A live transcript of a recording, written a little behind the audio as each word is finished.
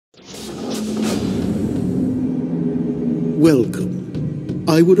Welcome.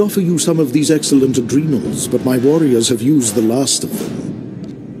 I would offer you some of these excellent adrenals, but my warriors have used the last of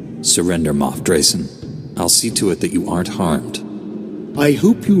them. Surrender, Moff Dracen. I'll see to it that you aren't harmed. I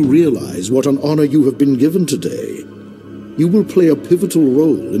hope you realize what an honor you have been given today. You will play a pivotal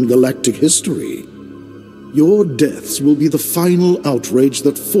role in galactic history. Your deaths will be the final outrage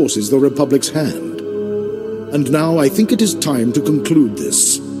that forces the Republic's hand. And now I think it is time to conclude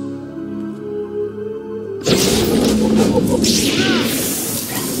this.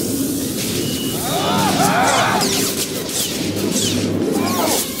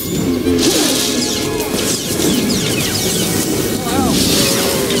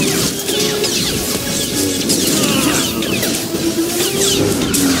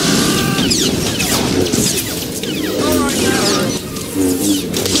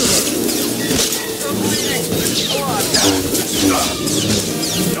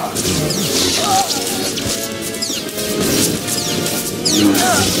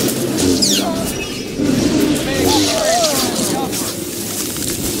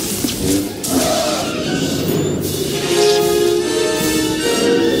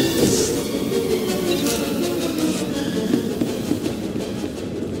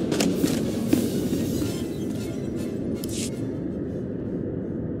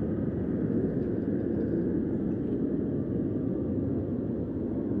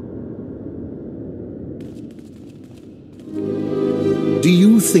 Do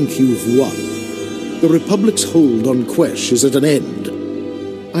you think you've won? The Republic's hold on Quesh is at an end.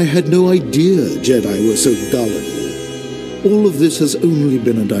 I had no idea Jedi were so gullible. All of this has only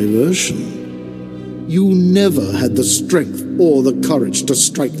been a diversion. You never had the strength or the courage to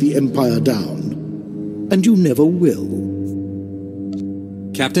strike the Empire down. And you never will.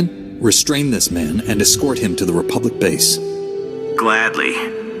 Captain, restrain this man and escort him to the Republic base. Gladly.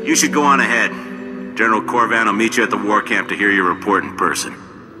 You should go on ahead. General Corvan will meet you at the war camp to hear your report in person.